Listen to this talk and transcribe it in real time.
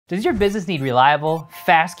Does your business need reliable,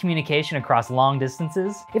 fast communication across long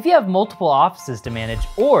distances? If you have multiple offices to manage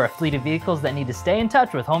or a fleet of vehicles that need to stay in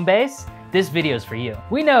touch with home base, this video is for you.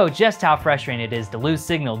 We know just how frustrating it is to lose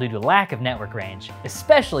signal due to lack of network range,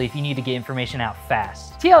 especially if you need to get information out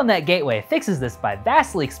fast. TLNet Gateway fixes this by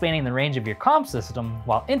vastly expanding the range of your comm system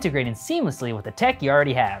while integrating seamlessly with the tech you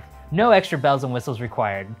already have. No extra bells and whistles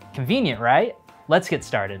required. Convenient, right? Let's get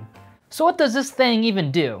started. So what does this thing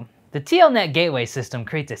even do? The TLNet Gateway system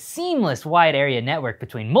creates a seamless wide area network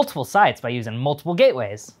between multiple sites by using multiple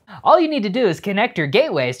gateways. All you need to do is connect your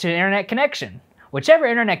gateways to an internet connection. Whichever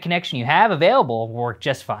internet connection you have available will work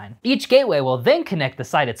just fine. Each gateway will then connect the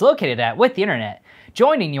site it's located at with the internet,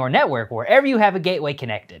 joining your network wherever you have a gateway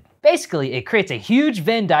connected. Basically, it creates a huge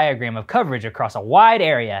Venn diagram of coverage across a wide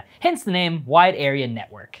area, hence the name Wide Area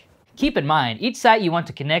Network. Keep in mind, each site you want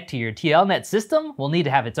to connect to your TLNet system will need to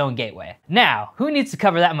have its own gateway. Now, who needs to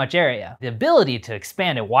cover that much area? The ability to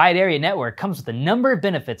expand a wide area network comes with a number of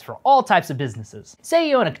benefits for all types of businesses. Say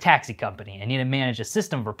you own a taxi company and need to manage a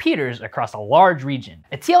system of repeaters across a large region.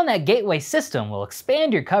 A TLNet gateway system will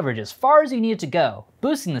expand your coverage as far as you need it to go,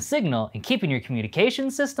 boosting the signal and keeping your communication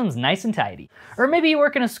systems nice and tidy. Or maybe you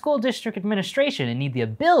work in a school district administration and need the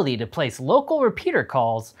ability to place local repeater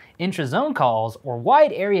calls, intra-zone calls, or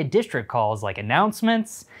wide area district calls like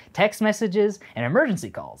announcements, text messages, and emergency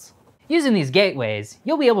calls. Using these gateways,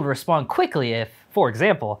 you'll be able to respond quickly if, for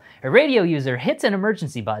example, a radio user hits an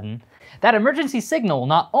emergency button. That emergency signal will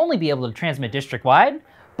not only be able to transmit district-wide,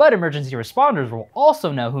 but emergency responders will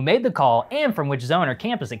also know who made the call and from which zone or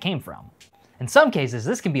campus it came from. In some cases,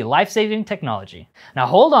 this can be life-saving technology. Now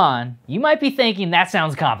hold on, you might be thinking that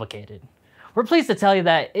sounds complicated. We're pleased to tell you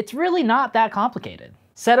that it's really not that complicated.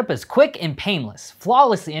 Setup is quick and painless,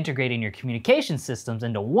 flawlessly integrating your communication systems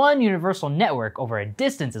into one universal network over a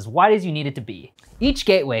distance as wide as you need it to be. Each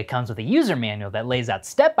gateway comes with a user manual that lays out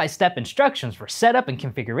step-by-step instructions for setup and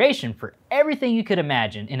configuration for everything you could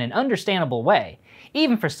imagine in an understandable way,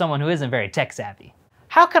 even for someone who isn't very tech-savvy.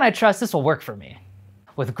 How can I trust this will work for me?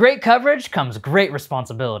 With great coverage comes great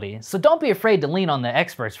responsibility, so don't be afraid to lean on the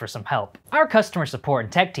experts for some help. Our customer support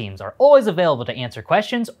and tech teams are always available to answer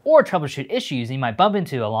questions or troubleshoot issues you might bump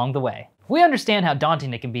into along the way. We understand how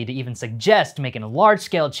daunting it can be to even suggest making a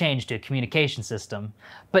large-scale change to a communication system,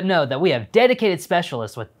 but know that we have dedicated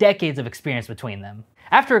specialists with decades of experience between them.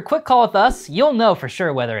 After a quick call with us, you'll know for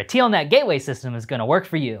sure whether a TLNet gateway system is going to work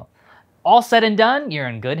for you. All said and done, you're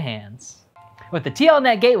in good hands. With the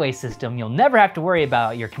TLNet Gateway system, you'll never have to worry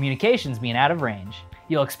about your communications being out of range.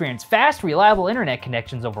 You'll experience fast, reliable internet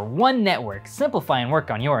connections over one network, simplifying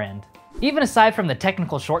work on your end. Even aside from the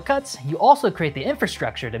technical shortcuts, you also create the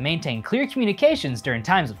infrastructure to maintain clear communications during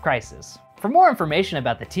times of crisis. For more information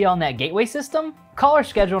about the TLNet Gateway system, call or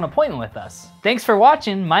schedule an appointment with us. Thanks for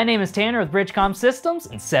watching. My name is Tanner with BridgeCom Systems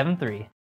and 7-3.